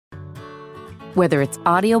Whether it's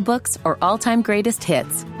audiobooks or all-time greatest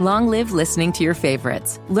hits, long live listening to your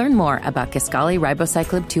favorites. Learn more about Kisqali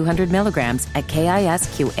Ribociclib 200 milligrams at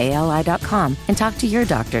KISQALI.com and talk to your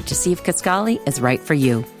doctor to see if Kisqali is right for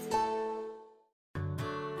you.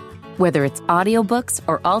 Whether it's audiobooks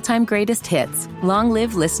or all-time greatest hits, long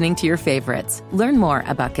live listening to your favorites. Learn more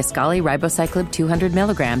about Kisqali Ribociclib 200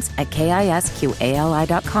 milligrams at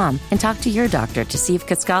KISQALI.com and talk to your doctor to see if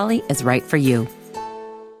Kisqali is right for you.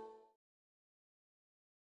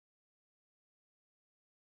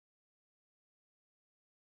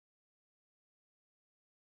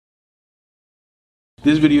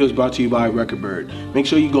 This video is brought to you by Record Bird. Make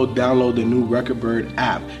sure you go download the new Record Bird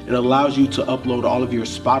app. It allows you to upload all of your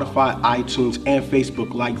Spotify, iTunes, and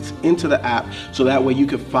Facebook likes into the app so that way you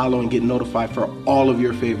can follow and get notified for all of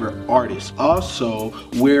your favorite artists. Also,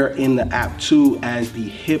 we're in the app too as the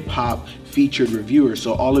hip-hop featured reviewer.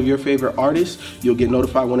 So all of your favorite artists, you'll get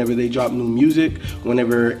notified whenever they drop new music,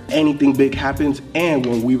 whenever anything big happens, and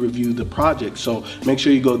when we review the project. So make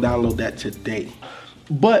sure you go download that today.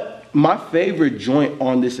 But my favorite joint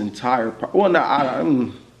on this entire it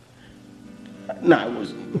wasn't.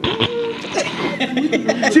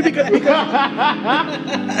 See, because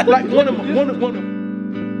like one of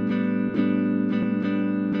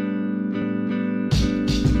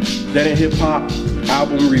that in hip hop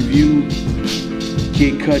album review,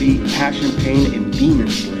 Kid Cudi, Passion, Pain, and Demon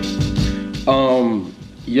Slayin.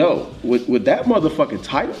 Yo, with that motherfucking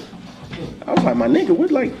title, I was like, my nigga,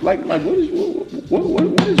 what is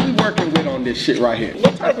we working with on this shit right here?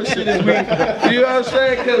 What type of shit is we? You know what I'm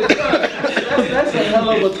saying? Cause that's a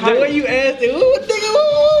hell of a title. The way you asked it,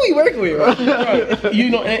 what we working with? Right.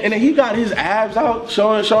 You know, and he got his abs out,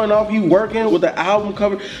 showing off you working with the album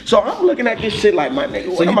cover. So I'm looking at this shit like, my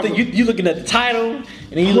nigga. So you looking at the title, and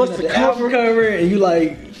then you looking at the album cover, and you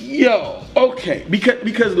like, yo, okay,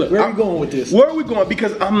 because look, where are we going with this? Where are we going?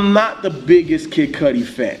 Because I'm not the biggest Kid Cudi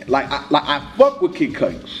fan. I fuck with Kid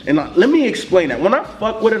Cudi, and let me explain that. When I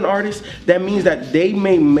fuck with an artist, that means that they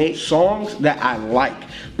may make songs that I like,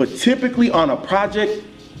 but typically on a project,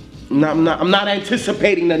 I'm not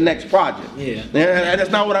anticipating the next project. Yeah, that's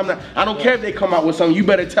not what I'm not. I don't care if they come out with something. You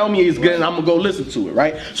better tell me it's good, and I'm gonna go listen to it,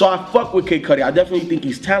 right? So I fuck with Kid Cudi. I definitely think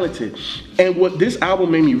he's talented. And what this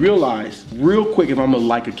album made me realize, real quick, if I'm gonna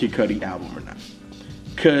like a Kid Cudi album or not.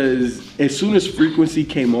 Cause as soon as Frequency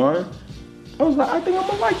came on, I was like, I think I'm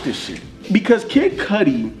gonna like this shit. Because Kid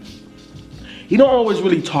Cudi, he don't always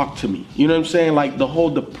really talk to me. You know what I'm saying? Like the whole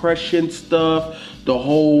depression stuff, the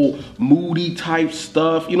whole moody type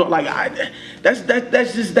stuff. You know, like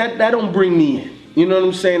that don't bring me in. You know what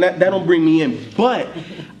I'm saying? That don't bring me in. But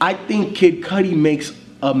I think Kid Cudi makes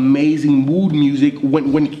amazing mood music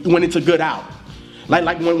when it's a good album.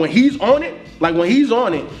 Like when he's on it,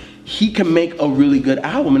 he can make a really good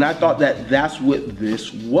album. And I thought that's what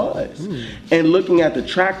this was. And looking at the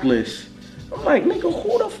track list, I'm like, nigga,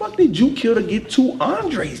 who the fuck did you kill to get two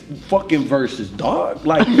Andre's fucking verses, dog?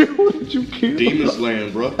 Like, who did you kill? Demon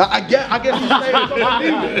Slayin, bro. I guess he slayed a couple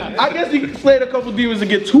demons. I guess he slayed a couple demons to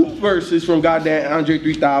get two verses from goddamn Andre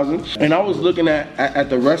 3000. And I was looking at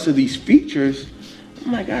the rest of these features.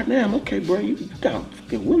 I'm like, goddamn, okay, bro, you got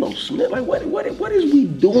fucking Willow Smith. Like, what is we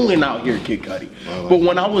doing out here, Kid Cudi? But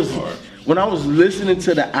when I was listening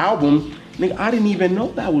to the album, nigga, I didn't even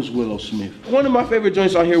know that was Willow Smith. One of my favorite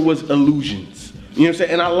joints on here was Illusions. You know what I'm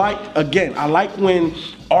saying? And I like when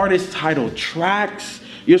artists title tracks,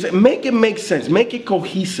 you know what I'm saying? Make it make sense, make it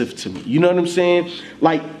cohesive to me. You know what I'm saying?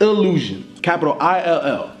 Like Illusion, capital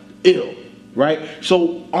ILL, ill, right?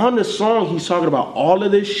 So on the song, he's talking about all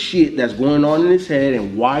of this shit that's going on in his head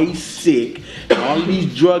and why he's sick, and all of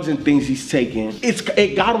these drugs and things he's taking.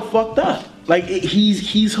 It got him fucked up. Like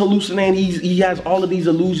he's hallucinating, he has all of these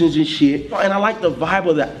illusions and shit. And I like the vibe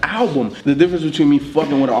of the album. The difference between me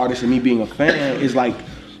fucking with an artist and me being a fan is like,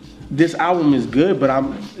 this album is good, but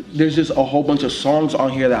there's just a whole bunch of songs on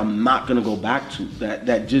here that I'm not gonna go back to,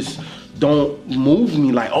 that just don't move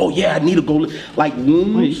me. Like, oh yeah, I need to go, like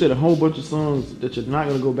Wounds. Wait, you said a whole bunch of songs that you're not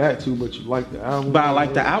gonna go back to, but you like the album. But I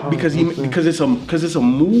like the album because it's a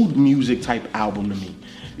mood music type album to me.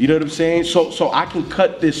 You know what I'm saying? So I can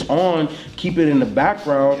cut this on, keep it in the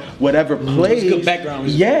background, whatever plays. It's good background.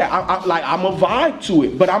 Yeah, I'm a vibe to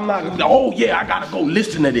it, but I'm not, oh yeah, I gotta go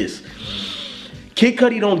listen to this. Kid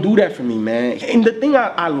Cudi don't do that for me, man. And the thing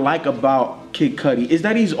I like about Kid Cudi is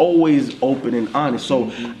that he's always open and honest.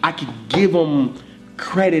 So I could give him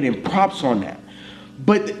credit and props on that.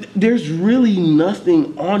 But there's really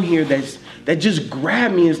nothing on here that just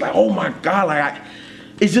grabbed me. It's like, oh my God, like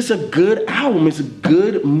it's just a good album. It's a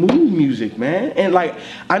good mood music, man. And like,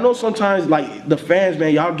 I know sometimes like the fans,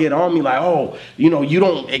 man, y'all get on me like, oh, you know, you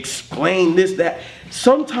don't explain this, that.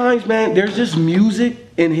 Sometimes, man, there's just music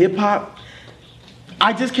in hip hop.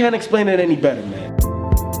 I just can't explain it any better, man.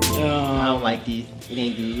 I don't like these. It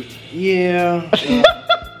ain't good. Yeah.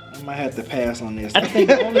 I might have to pass on this. I think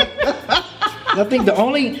the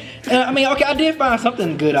only, I mean, okay, I did find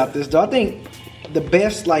something good out this though. I think the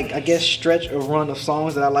best, like, I guess, stretch or run of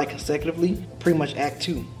songs that I like consecutively, pretty much Act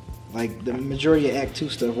 2. Like, the majority of Act 2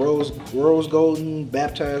 stuff. Rose Golden,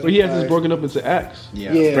 Baptized. But he has this broken up into acts.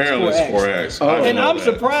 Yeah, apparently it's 4 acts. Oh. And I'm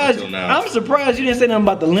surprised you didn't say nothing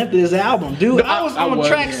about the length of this album. Dude, I was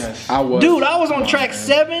on track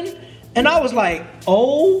 7. And I was like,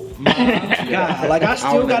 oh my God. Like, I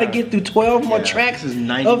still got to get through 12 more tracks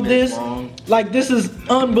of this. Long. Like, this is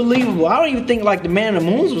unbelievable. I don't even think, like, The Man of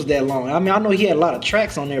the Moons was that long. I mean, I know he had a lot of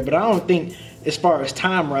tracks on there, but I don't think, as far as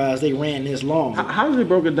time-wise, they ran this long. How does it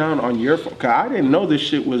broke it down on your phone? Cause I didn't know this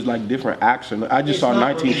shit was like different acts. I just saw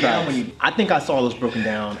 19 tracks. I think I saw this broken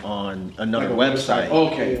down on another website.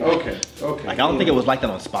 Okay. Like, I don't think it was like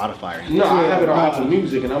that on Spotify or anything. No, I have it on Apple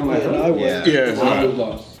Music, and I'm like, I was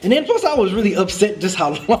lost. And then plus I was really upset just how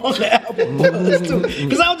long the album was too.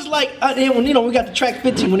 Because I was just like, and when, you know, we got to track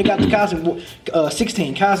 15, when it got to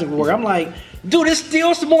 16, Cosmic War, I'm like, dude, there's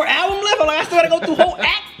still some more album left. I'm like, I still got to go through whole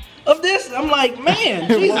act of this. I'm like, man,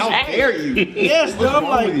 Jesus. How dare you? Yes, dude, I'm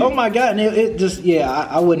like, oh my God. And it just,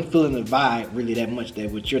 I wasn't feeling the vibe really that much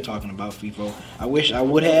that what you're talking about, FIFO. I wish I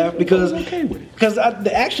would have, because okay with it. Because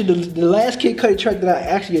the last Kid Cudi track that I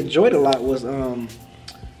actually enjoyed a lot was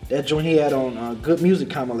that joint he had on Good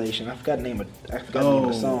Music compilation. I forgot the name of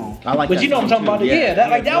the song. I like but that you know what I'm talking about? Yeah,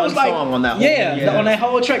 that was like on that on that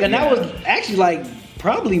whole track, and that was actually like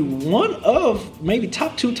probably one of maybe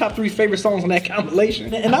top 3 favorite songs on that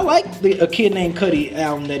compilation. And I like A Kid Named Cudi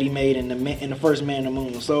album that he made in the first Man on the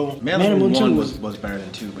Moon. So Man on the Moon 2 was better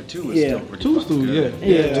than 2, but 2 was still pretty good. 2 was good.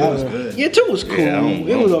 Yeah, 2 was cool.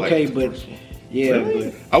 It was okay, but. Yeah,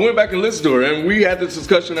 really? I went back and listened to it, and we had this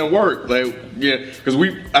discussion at work. Like, because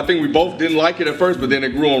I think we both didn't like it at first, but then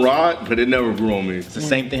it grew on Rod, but it never grew on me. It's the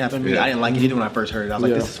same thing happened to me. I didn't like it either when I first heard it. I was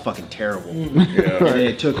like, this is fucking terrible. And then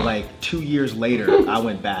it took like 2 years later, I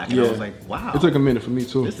went back, and I was like, wow. It took a minute for me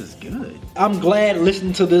too. This is good. I'm glad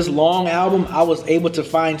listening to this long album, I was able to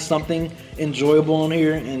find something enjoyable on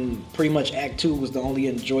here, and pretty much Act 2 was the only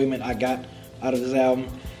enjoyment I got out of this album.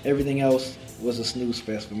 Everything else was a snooze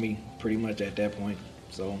fest for me, pretty much at that point.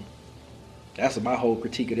 So that's my whole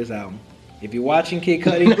critique of this album. If you're watching Kid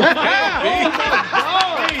Cudi, I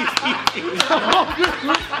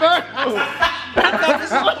thought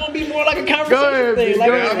this was gonna be more like a conversation thing. Like,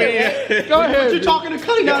 go ahead. But you're talking to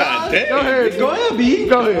Cudi now. Go ahead, B.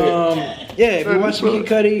 Go ahead. If you're watching Kid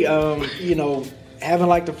Cudi, you know, haven't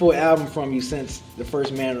liked the full album from you since the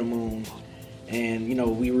first Man on the Moon. And, you know,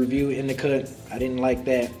 we reviewed In the Cut. I didn't like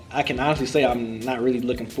that. I can honestly say I'm not really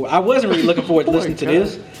looking forward. I wasn't really looking forward to listening to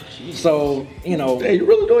this. So, you know. Hey, you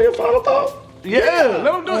really doing your final thought? Yeah,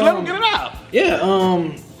 let him do it. Let him get it out. Yeah,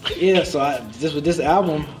 so with this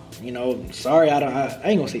album, you know, sorry, I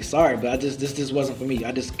ain't gonna say sorry, but this wasn't for me.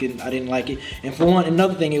 I didn't like it. And for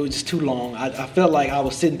another thing, it was just too long. I felt like I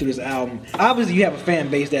was sitting through this album. Obviously, you have a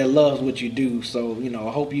fan base that loves what you do, so, you know,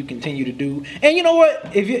 I hope you continue to do. And you know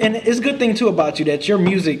what? And it's a good thing too about you that your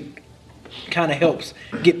music kind of helps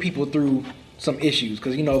get people through some issues,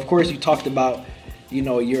 because, you know, of course, you talked about, you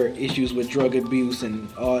know, your issues with drug abuse and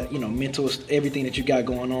you know, mental, everything that you got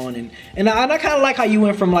going on, and I kind of like how you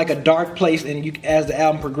went from like a dark place, and you, as the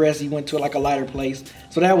album progressed, you went to like a lighter place,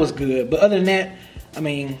 so that was good. But other than that, I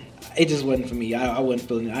mean, it just wasn't for me. I wasn't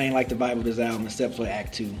feeling it. I ain't like the vibe of this album except for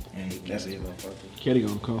Act 2, and that's it. Cudi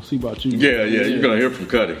gonna come see about you. Yeah, you're gonna hear from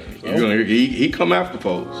Cudi. You're gonna hear he come after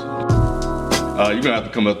folks. You're gonna have to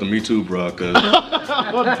come up to me too, bro, cause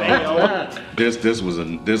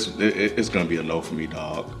it's gonna be a no for me,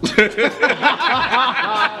 dog. It's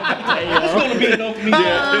gonna be a no for me,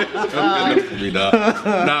 yeah. It's gonna be a no for me, dog.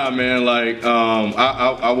 Nah, man, like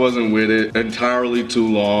I wasn't with it entirely too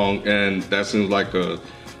long, and that seems like a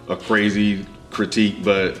crazy critique,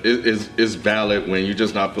 but it's valid when you're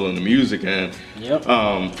just not feeling the music. And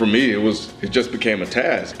for me, it just became a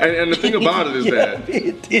task. And the thing about it is that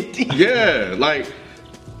like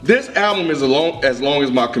this album is as long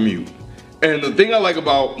as my commute. And the thing I like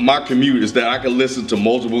about my commute is that I can listen to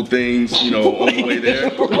multiple things, you know, on the way there. I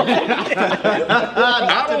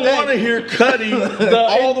don't want to hear Cudi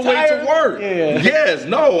all the way to work. Yeah. Yes,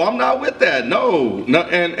 no, I'm not with that. No,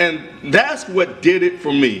 and that's what did it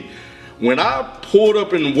for me. When I pulled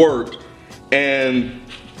up and worked, and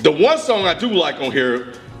the one song I do like on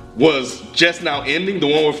here was just now ending, the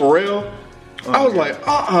one with Pharrell. I was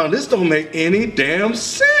like, this don't make any damn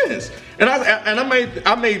sense. And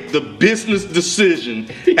I made the business decision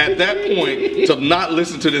at that point to not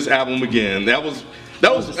listen to this album again. That was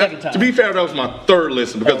the second time. To be fair, that was my third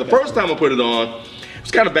listen, because the first time I put it on,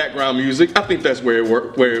 it's kind of background music. I think that's where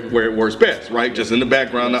it works best, right? Just in the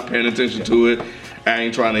background, not paying attention to it. I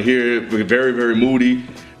ain't trying to hear it. Very, very moody.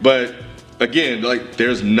 But again, like,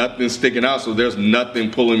 there's nothing sticking out, so there's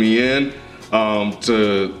nothing pulling me in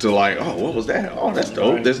to like, oh, what was that? Oh, that's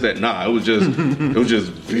dope. Right. This, that. Nah, it was just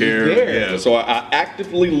very, yeah. So I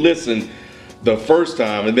actively listened the first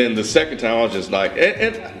time, and then the second time I was just like,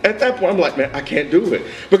 and at that point I'm like, man, I can't do it,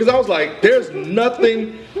 because I was like, there's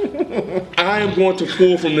nothing I am going to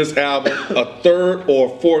pull from this album a third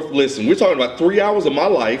or fourth listen. We're talking about 3 hours of my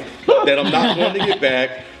life that I'm not going to get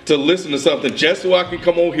back to listen to something just so I can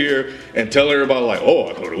come on here and tell everybody like, oh,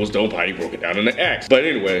 I thought it was dope how he broke it down in the acts. But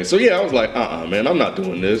anyway, so yeah, I was like, man, I'm not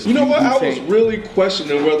doing this. You know what? I was really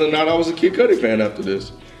questioning whether or not I was a Kid Cudi fan after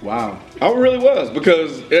this. Wow. I really was,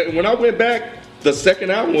 because when I went back, the second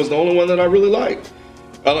album was the only one that I really liked.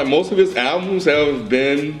 Like, most of his albums have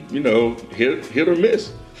been, you know, hit or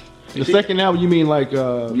miss. The second album, you mean like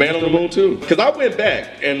Man on the Moon 2? Because I went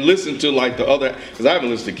back and listened to like the other, because I haven't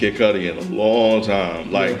listened to Kid Cudi in a long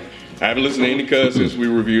time. Like, I haven't listened to any Cudi since we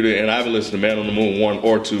reviewed it, and I haven't listened to Man on the Moon 1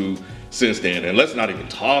 or 2 since then. And let's not even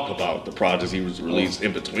talk about the projects he was released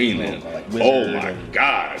in between then. Oh my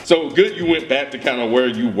God. So good you went back to kind of where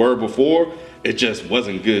you were before. It just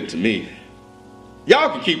wasn't good to me. Y'all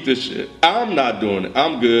can keep this shit. I'm not doing it.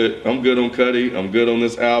 I'm good. I'm good on Cudi. I'm good on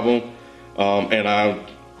this album. And I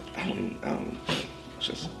don't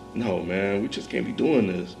just, no, man. We just can't be doing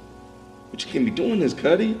this. We just can't be doing this,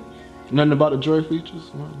 Cudi. Nothing about the Dre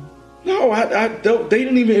features? No, I don't. They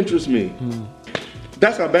didn't even interest me.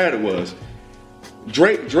 That's how bad it was.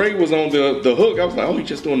 Dre was on the hook. I was like, oh, he's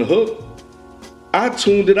just doing the hook. I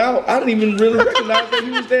tuned it out. I didn't even really recognize that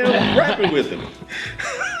he was damn rapping with him.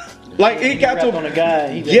 Like, it got to on a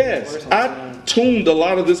guy. Yes, I tuned a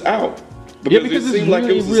lot of this out. Because it seemed like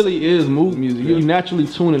it really is mood music. You naturally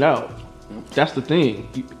tune it out. That's the thing.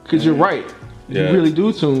 Because you're right. You really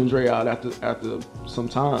do tune Dre out after some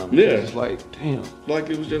time. Yeah. It's like, damn. Like,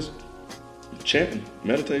 it was just chanting,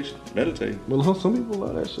 meditating. Well, some people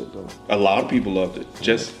love that shit though. A lot of people loved it,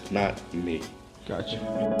 just not me. Gotcha.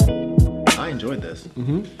 I enjoyed this.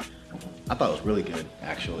 I thought it was really good,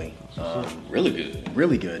 actually. Really good.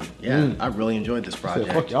 Really good. Yeah, I really enjoyed this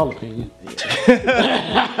project. Fuck y'all opinion.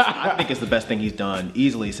 I think it's the best thing he's done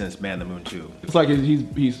easily since Man on the Moon 2. It's like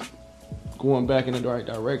he's going back in the right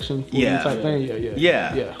direction. Type thing.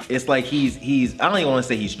 Yeah. It's like he's. I don't even want to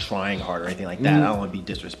say he's trying hard or anything like that. I don't want to be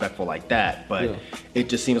disrespectful like that, but it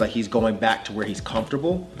just seems like he's going back to where he's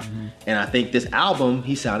comfortable. And I think this album,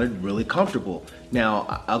 he sounded really comfortable.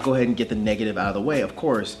 Now, I'll go ahead and get the negative out of the way. Of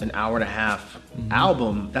course, an hour and a half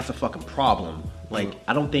album, that's a fucking problem. Like,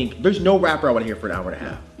 I don't think, there's no rapper I want to hear for an hour and a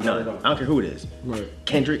half. None. I don't care who it is. Right.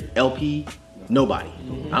 Kendrick, LP, nobody.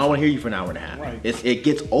 I don't want to hear you for an hour and a half. Right. It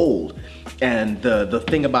gets old. And the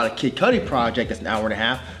thing about a Kid Cudi project that's an hour and a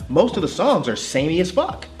half, most of the songs are samey as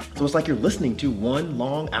fuck. So it's like you're listening to one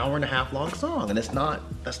long hour and a half long song, and that's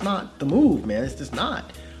not the move, man. It's just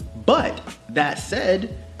not. But that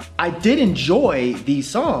said, I did enjoy these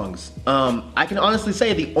songs. I can honestly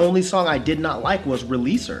say the only song I did not like was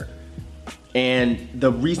Releaser. And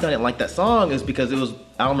the reason I didn't like that song is because it was,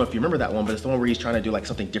 I don't know if you remember that one, but it's the one where he's trying to do like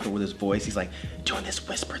something different with his voice. He's like doing this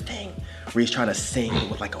whisper thing where he's trying to sing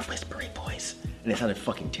with like a whispery voice. And it sounded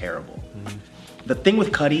fucking terrible. The thing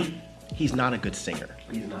with Cudi, he's not a good singer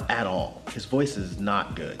at all. His voice is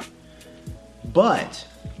not good. But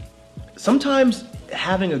sometimes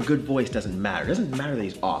having a good voice doesn't matter. It doesn't matter that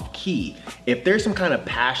he's off key. If there's some kind of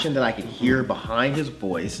passion that I can hear behind his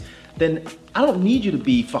voice, then I don't need you to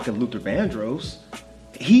be fucking Luther Vandross.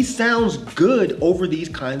 He sounds good over these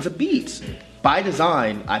kinds of beats. By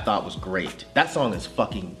Design, I thought was great. That song is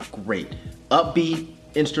fucking great. Upbeat,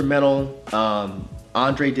 instrumental.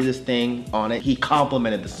 Andre did his thing on it. He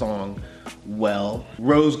complimented the song well.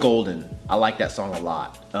 Rose Golden, I like that song a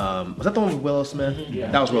lot. Was that the one with Willow Smith?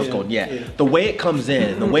 That was Rose Golden, yeah. The way it comes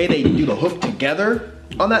in, the way they do the hook together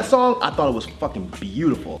on that song, I thought it was fucking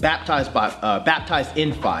beautiful. Baptized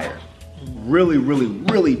in Fire. Really, really,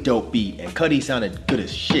 really dope beat, and Cudi sounded good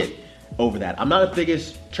as shit over that. I'm not the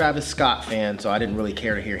biggest Travis Scott fan, so I didn't really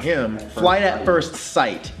care to hear him. Flight at First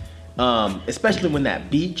Sight, especially when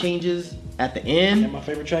that beat changes at the end. And my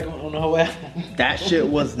favorite track on the whole album. That shit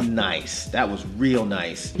was nice. That was real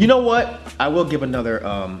nice. You know what? I will give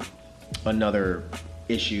another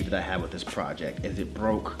issue that I had with this project is it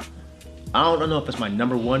broke I don't know if it's my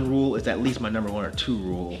 #1 rule. It's at least my #1 or 2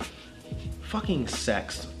 rule. Fucking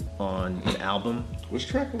sex on an album. Which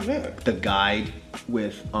track was that? The Guide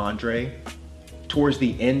with Andre. Towards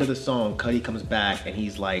the end of the song, Cudi comes back and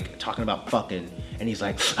he's like talking about fucking, and he's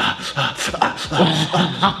like, dude,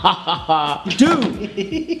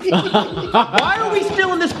 why are we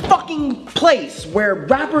still in this fucking place where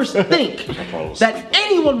rappers think that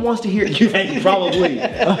anyone wants to hear? Yeah, probably.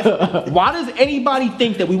 Why does anybody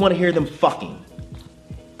think that we want to hear them fucking?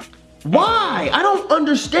 Why? I don't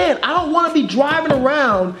understand. I don't want to be driving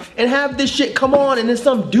around and have this shit come on and then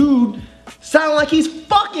some dude sound like he's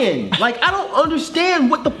fucking. Like, I don't understand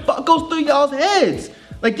what the fuck goes through y'all's heads.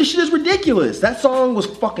 Like, this shit is ridiculous. That song was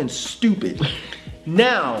fucking stupid.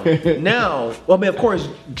 Now, well, I mean, of course,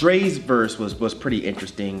 Dre's verse was pretty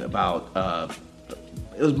interesting about,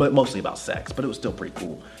 it was mostly about sex, but it was still pretty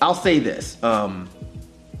cool. I'll say this,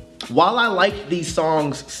 while I like these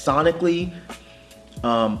songs sonically,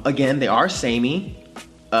 again, they are samey,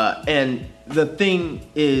 and the thing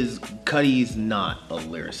is, Cudi's not a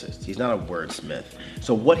lyricist. He's not a wordsmith.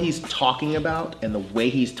 So what he's talking about and the way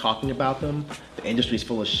he's talking about them, the industry's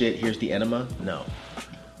full of shit, here's the enema, no.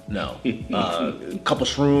 Couple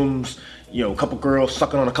shrooms, you know, a couple girls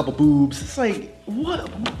sucking on a couple boobs. It's like, what?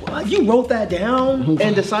 You wrote that down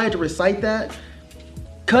and decided to recite that?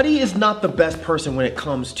 Cudi is not the best person when it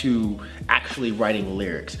comes to actually writing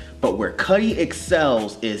lyrics, but where Cudi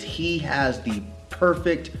excels is he has the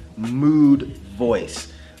perfect mood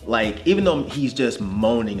voice. Like, even though he's just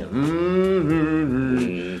moaning and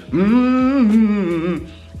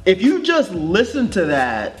if you just listen to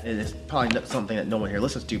that, and it's probably not something that no one here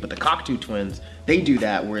listens to, but the Cocteau Twins, they do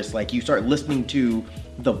that where it's like you start listening to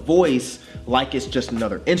the voice like it's just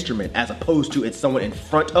another instrument, as opposed to it's someone in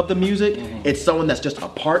front of the music. It's someone that's just a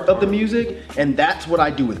part of the music, and that's what I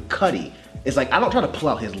do with Cudi. It's like, I don't try to pull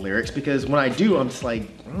out his lyrics, because when I do, I'm just like,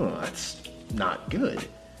 oh, that's not good,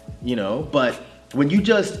 you know? But when you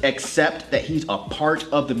just accept that he's a part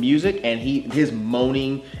of the music and his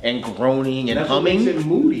moaning and groaning and humming. That's what makes it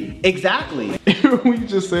moody. Exactly. When you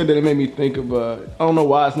just said that, it made me think of, I don't know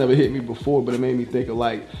why it's never hit me before, but it made me think of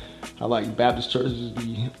like, how like Baptist churches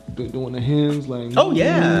be doing the hymns, like, oh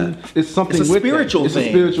yeah, it's something. It's a spiritual thing. It's a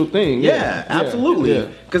spiritual thing. Yeah, absolutely.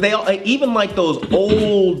 Because they all, like, even like those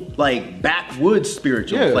old like backwoods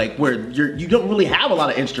spirituals, like where you don't really have a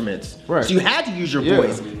lot of instruments, right? So you had to use your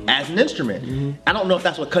voice as an instrument. I don't know if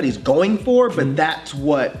that's what Cudi's going for, but that's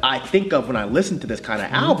what I think of when I listen to this kind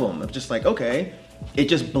of album. I'm just like, okay, it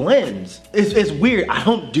just blends. It's weird. I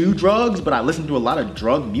don't do drugs, but I listen to a lot of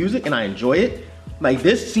drug music and I enjoy it. Like,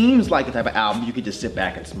 this seems like the type of album you could just sit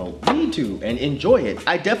back and smoke weed to and enjoy it.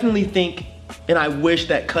 I definitely think, and I wish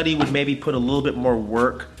that Cudi would maybe put a little bit more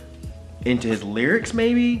work into his lyrics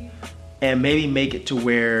maybe, and maybe make it to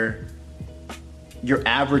where your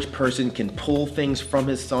average person can pull things from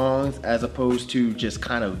his songs as opposed to just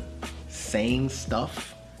kind of saying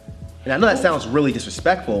stuff. And I know that sounds really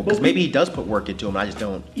disrespectful, because maybe he does put work into him, I just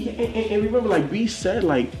don't. Yeah, and remember, like B said,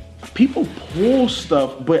 like, people pull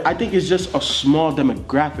stuff, but I think it's just a small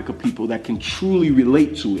demographic of people that can truly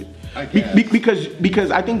relate to it.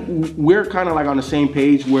 Because I think we're kind of like on the same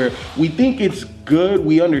page where we think it's good,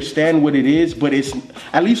 we understand what it is, but it's,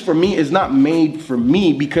 at least for me, it's not made for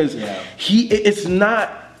me, because it's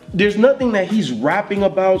not, there's nothing that he's rapping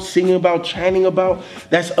about, singing about, chanting about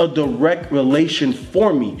that's a direct relation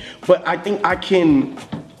for me. But I think I can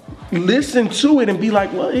listen to it and be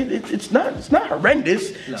like, well, it's not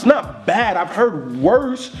horrendous. No. It's not bad. I've heard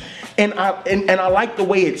worse, and I like the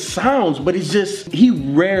way it sounds, but it's just,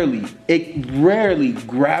 it rarely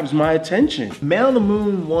grabs my attention. Man on the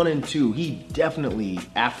Moon 1 and 2, he definitely,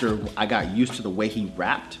 after I got used to the way he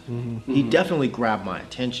rapped, he definitely grabbed my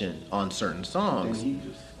attention on certain songs.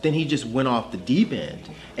 Then he just went off the deep end.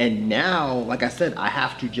 And now, like I said, I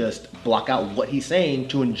have to just block out what he's saying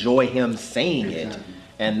to enjoy him saying it.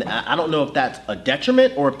 And I don't know if that's a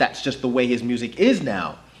detriment or if that's just the way his music is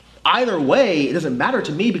now. Either way, it doesn't matter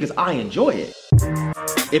to me because I enjoy it.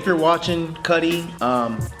 If you're watching, Cudi,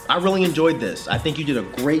 I really enjoyed this. I think you did a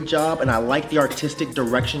great job, and I like the artistic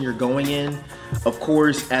direction you're going in. Of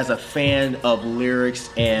course, as a fan of lyrics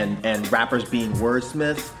and rappers being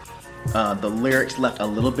wordsmiths, the lyrics left a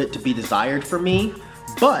little bit to be desired for me,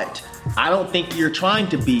 but I don't think you're trying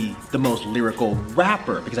to be the most lyrical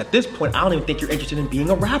rapper, because at this point, I don't even think you're interested in being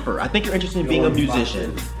a rapper. I think you're interested in being a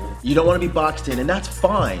musician. You don't want to be boxed in, and that's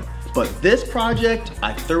fine. But this project,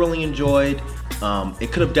 I thoroughly enjoyed.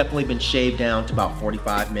 It could have definitely been shaved down to about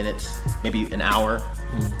 45 minutes, maybe an hour.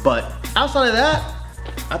 But outside of that,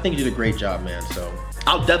 I think you did a great job, man. So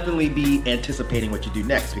I'll definitely be anticipating what you do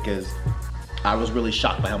next, because I was really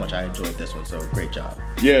shocked by how much I enjoyed this one. So great job.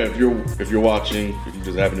 Yeah, if you're watching, if you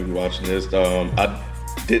just happen to be watching this, I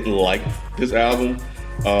didn't like this album.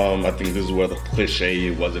 I think this is where the cliche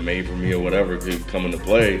 "it wasn't made for me" or whatever could come into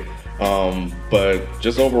play. But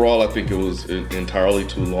just overall, I think it was entirely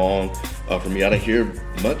too long for me. I didn't hear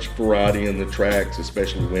much variety in the tracks,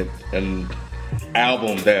 especially with an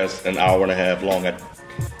album that's an hour and a half long. I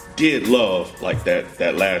did love like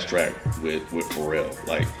that last track with Pharrell.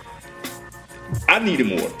 Like, I needed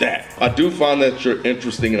more of that. I do find that you're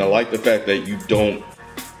interesting, and I like the fact that you don't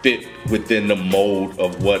fit within the mold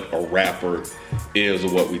of what a rapper is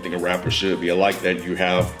or what we think a rapper should be. I like that you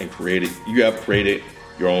have created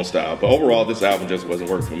your own style. But overall, this album just wasn't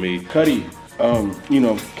working for me. Cudi,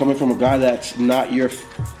 coming from a guy that's not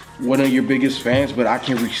one of your biggest fans, but I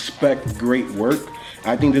can respect great work.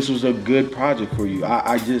 I think this was a good project for you.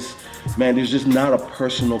 There's just not a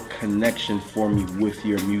personal connection for me with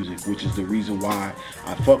your music, which is the reason why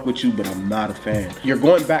I fuck with you, but I'm not a fan. You're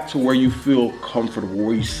going back to where you feel comfortable,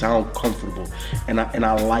 where you sound comfortable, and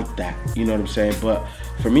I like that. You know what I'm saying? But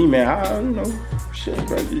for me, man, shit,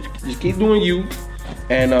 bro, just keep doing you,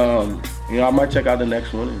 and I might check out the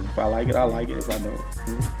next one, and if I like it, I like it. If I don't,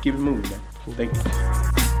 keep it moving, man. Thank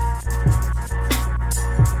you.